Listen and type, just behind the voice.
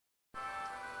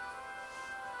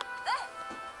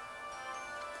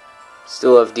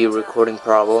Still have the recording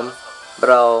problem, but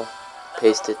I'll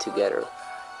paste it together.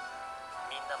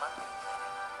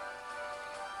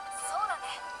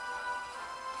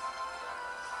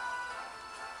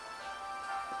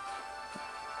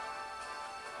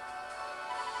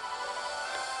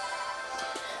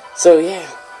 So yeah,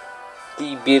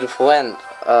 the beautiful end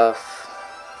of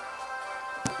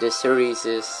this series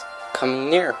is coming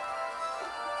near.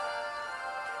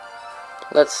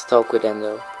 Let's talk with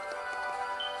Endo.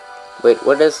 Wait,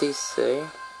 what does he say?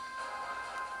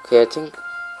 Okay, I think...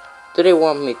 Do they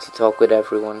want me to talk with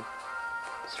everyone?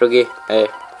 Strugi, hey,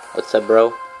 what's up,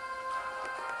 bro?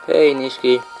 Hey,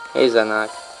 Nishiki, hey, Zanak.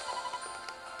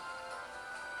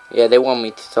 Yeah, they want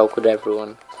me to talk with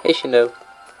everyone. Hey, Shindo.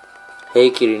 Hey,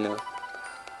 Kirino.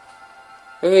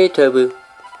 Hey, Tobu.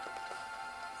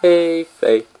 Hey,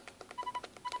 Faye.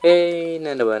 Hey,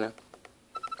 Nandabana.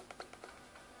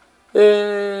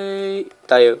 Hey,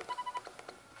 Tayo.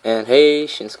 And hey,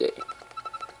 Shinsuke.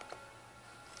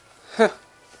 Huh,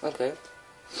 okay.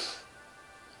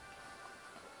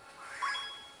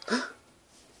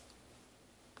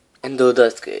 Endo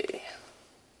Daisuke.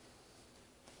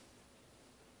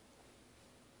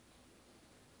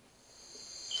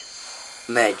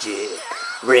 Magic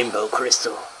Rainbow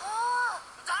Crystal.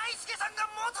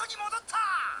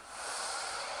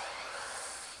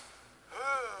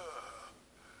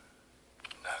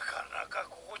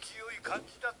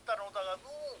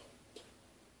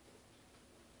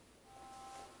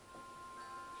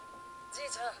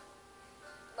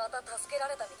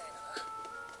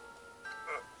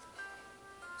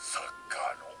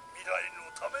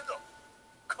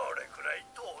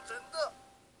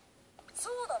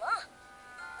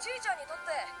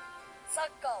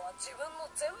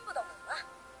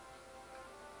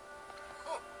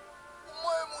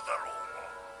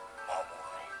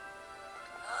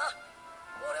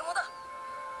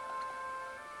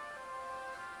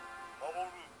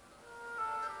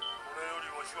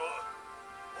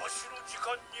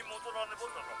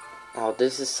 Oh,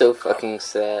 this is so fucking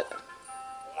sad.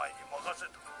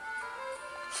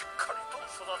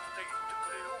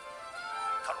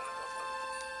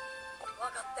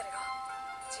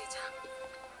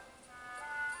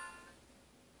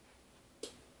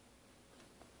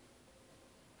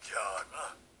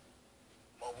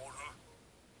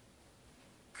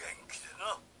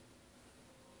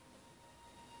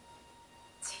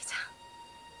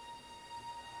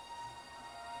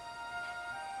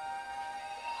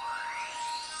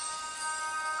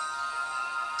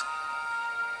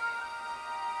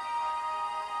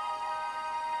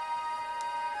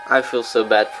 I feel so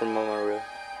bad for Mamoru.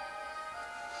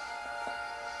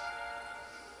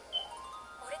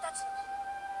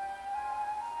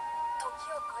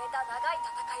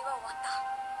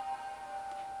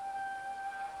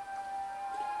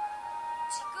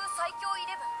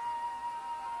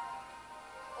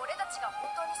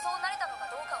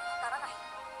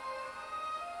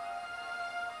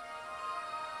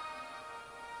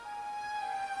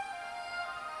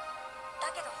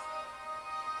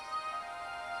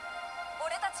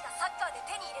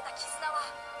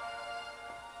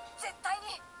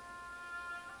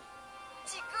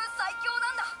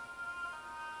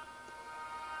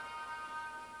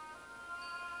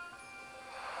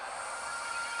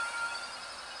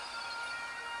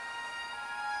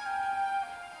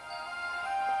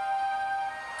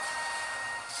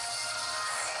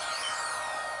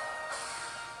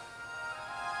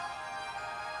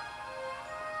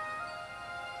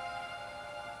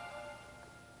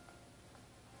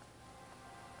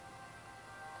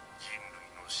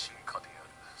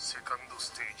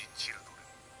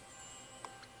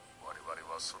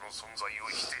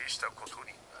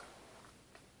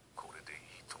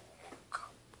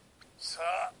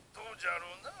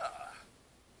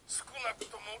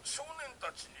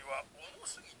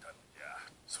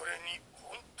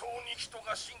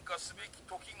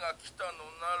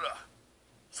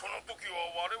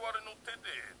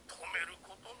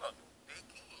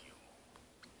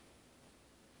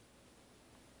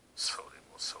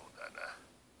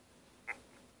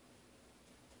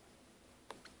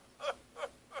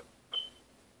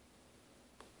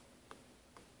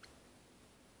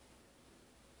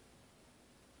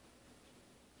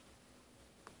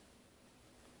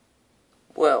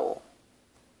 Well,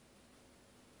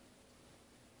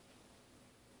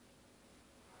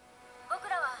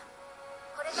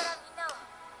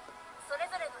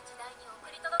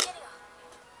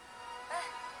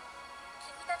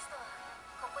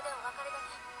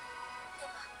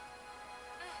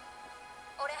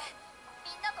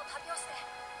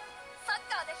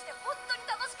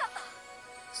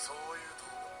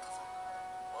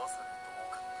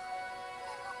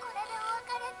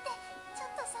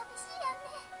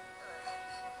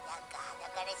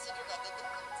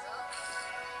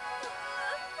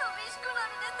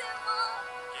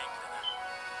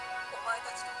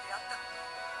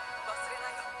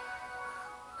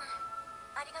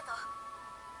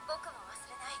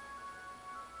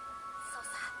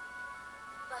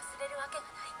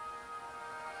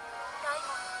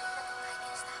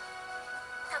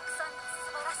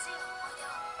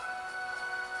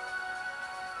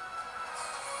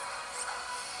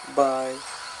 Bye.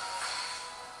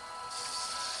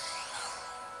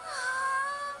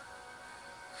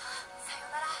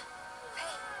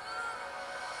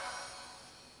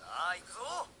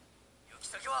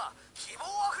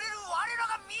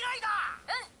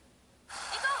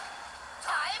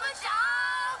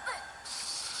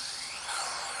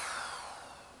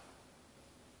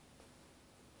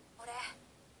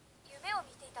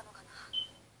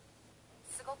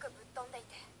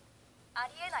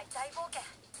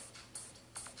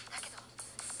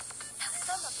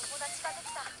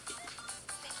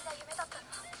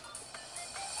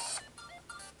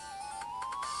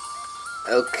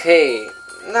 'Okay,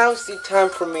 now's the time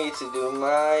for me to do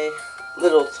my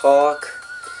little talk,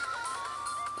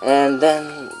 and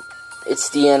then it's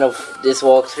the end of this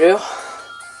walkthrough.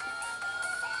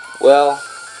 Well,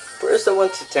 first I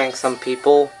want to thank some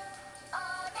people.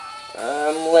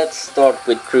 Let's start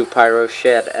with Crew Pyro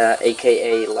Shed,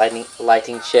 aka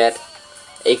Lighting Shed,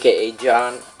 aka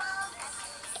John.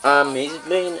 He's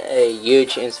been a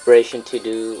huge inspiration to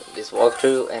do this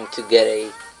walkthrough and to get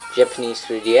a Japanese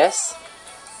 3DS.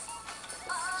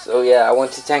 So yeah, I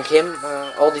want to thank him.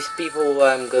 All these people who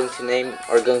I'm going to name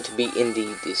are going to be in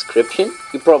the description.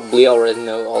 You probably already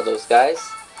know all those guys.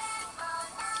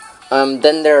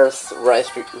 Then there's Rice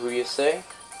Ryusei.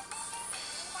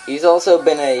 He's also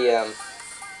been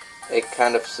a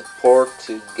kind of support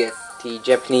to get the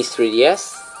Japanese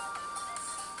 3DS.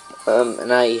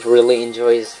 And I really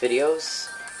enjoy his videos.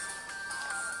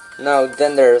 Now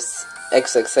then there's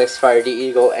XXX Fire the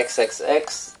Eagle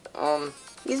XXX.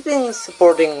 He's been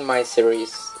supporting my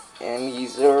series, and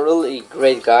he's a really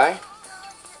great guy,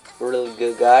 really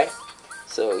good guy,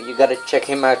 so you gotta check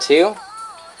him out too.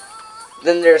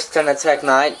 Then there's 10 Attack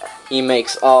Knight. He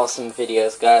makes awesome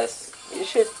videos, guys. You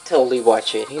should totally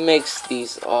watch it. He makes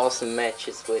these awesome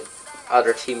matches with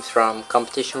other teams from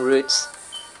competition routes.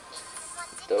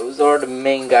 Those are the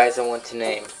main guys I want to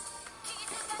name.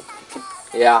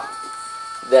 Yeah,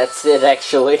 that's it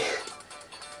actually.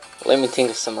 Let me think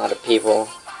of some other people.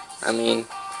 I mean,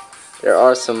 there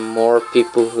are some more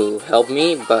people who help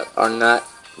me, but are not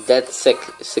that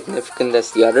significant as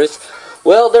the others.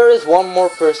 Well, there is one more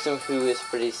person who is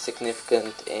pretty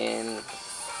significant in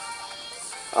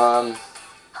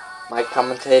my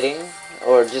commentating,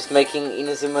 or just making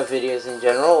Inazuma videos in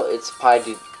general. It's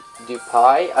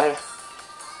Pt.18.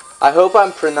 I hope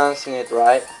I'm pronouncing it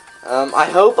right. I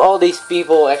hope all these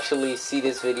people actually see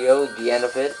this video, the end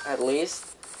of it at least,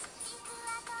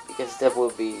 because that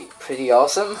would be pretty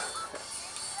awesome.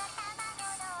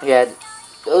 Yeah,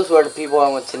 those were the people I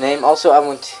want to name. Also, I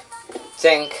want to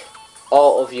thank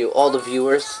all of you, all the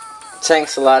viewers.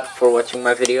 Thanks a lot for watching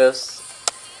my videos.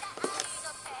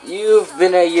 You've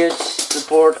been a huge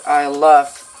support. I love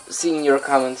seeing your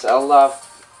comments. I love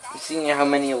seeing how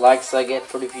many likes I get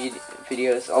for the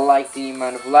videos. I like the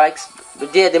amount of likes.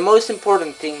 But yeah, the most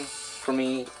important thing for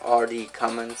me are the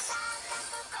comments.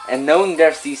 And knowing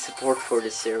there's the support for the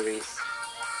series.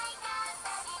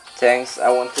 Thanks.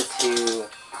 I wanted to...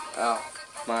 Oh,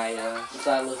 my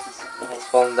stylus has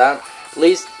fallen down. At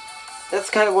least,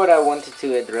 that's kind of what I wanted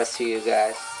to address to you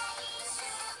guys.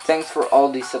 Thanks for all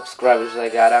the subscribers I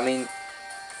got. I mean,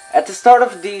 at the start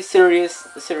of the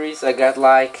series I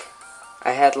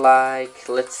had like,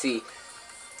 let's see,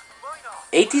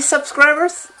 80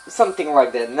 subscribers? Something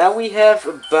like that. Now we have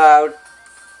about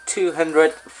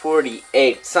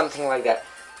 248, something like that.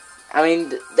 I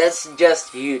mean, that's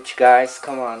just huge, guys.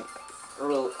 Come on.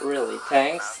 Really,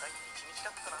 thanks.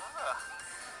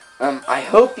 I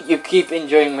hope you keep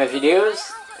enjoying my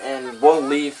videos and won't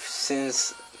leave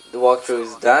since the walkthrough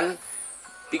is done,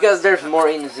 because there's more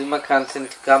Inazuma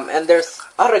content to come, and there's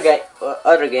other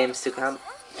games to come.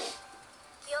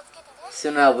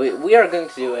 So now we are going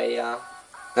to do a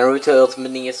Naruto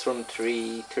Ultimate Ninja Storm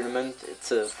 3 tournament.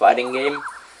 It's a fighting game.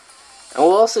 And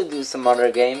we'll also do some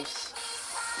other games.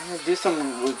 Do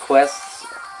some requests.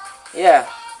 Yeah,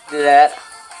 do that.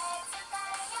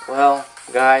 Well,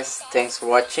 guys, thanks for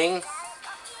watching.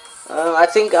 I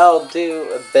think I'll do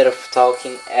a bit of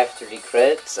talking after the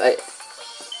credits.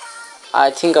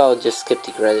 I think I'll just skip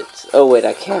the credits. Oh wait,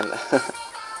 I can.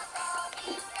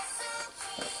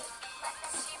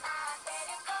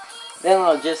 Then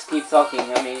I'll just keep talking.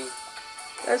 I mean,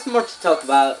 there's more to talk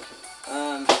about.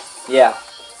 Yeah.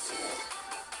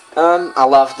 I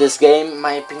love this game.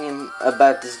 My opinion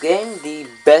about this game, the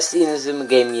best Inazuma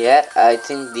game yet. I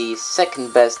think the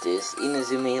second best is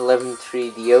Inazuma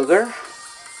 11-3 the Ogre,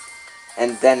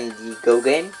 and then the Go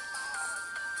game.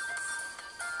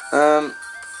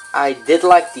 I did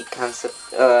like the concept,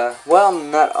 well,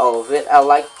 not all of it. I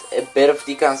liked a bit of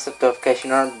the concept of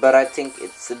Kashinar, but I think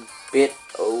it's a bit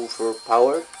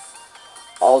overpowered,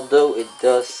 although it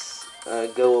does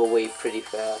go away pretty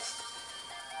fast.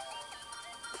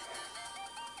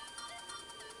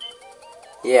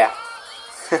 Yeah.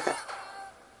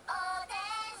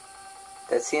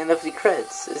 That's the end of the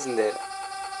credits, isn't it?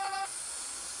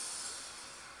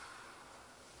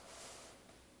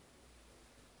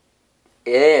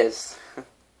 It is.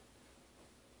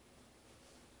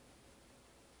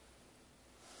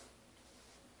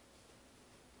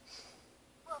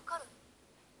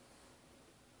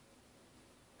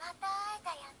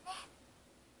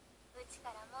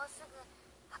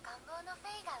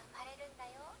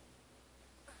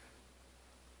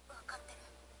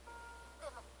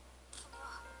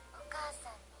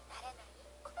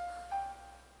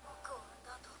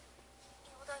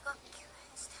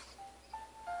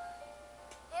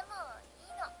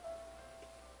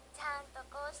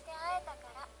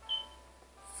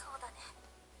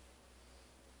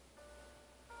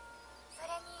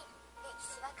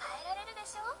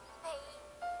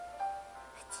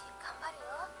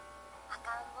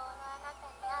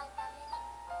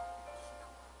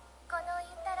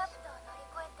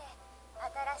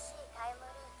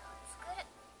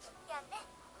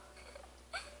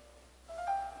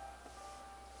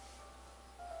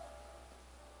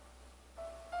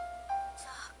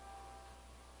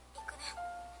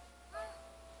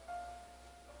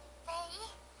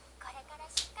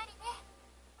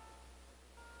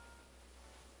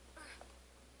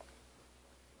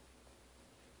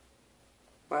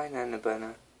 Banana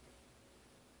banana.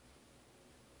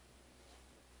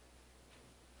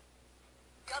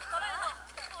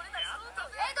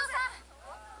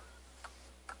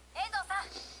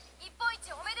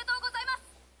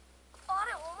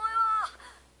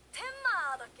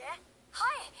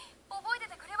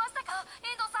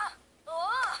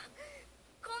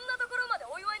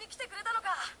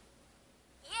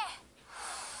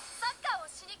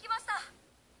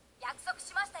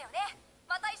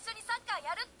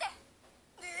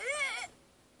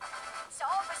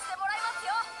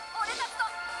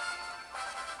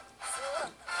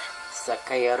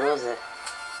 Saikyou.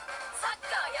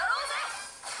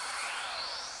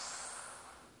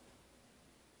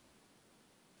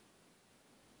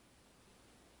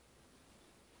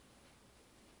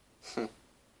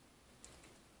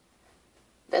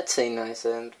 That's a nice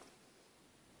end.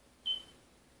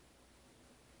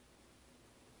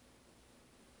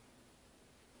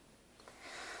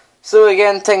 So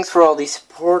again, thanks for all the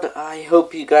support. I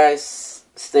hope you guys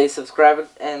stay subscribed,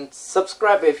 and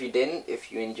subscribe if you didn't,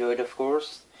 if you enjoyed, of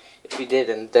course. If you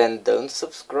didn't, then don't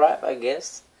subscribe, I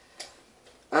guess.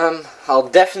 I'll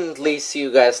definitely see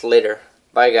you guys later.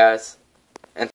 Bye guys.